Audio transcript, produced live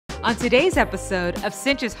On today's episode of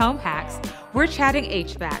Cinch's Home Hacks, we're chatting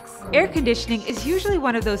HVACs. Air conditioning is usually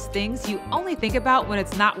one of those things you only think about when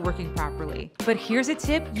it's not working properly. But here's a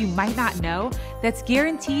tip you might not know that's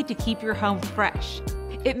guaranteed to keep your home fresh.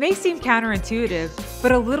 It may seem counterintuitive,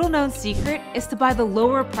 but a little known secret is to buy the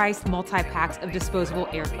lower priced multi-packs of disposable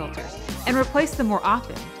air filters and replace them more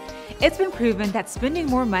often. It's been proven that spending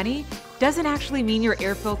more money doesn't actually mean your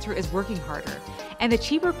air filter is working harder, and the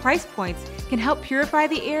cheaper price points can help purify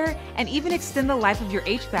the air and even extend the life of your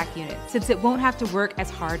HVAC unit, since it won't have to work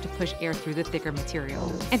as hard to push air through the thicker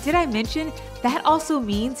material. And did I mention that also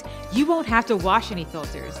means you won't have to wash any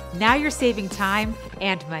filters? Now you're saving time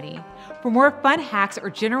and money. For more fun hacks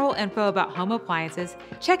or general info about home appliances,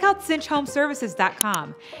 check out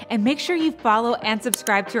cinchhomeservices.com and make sure you follow and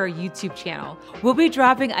subscribe to our YouTube channel. We'll be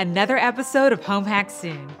dropping another episode of Home Hacks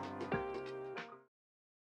soon.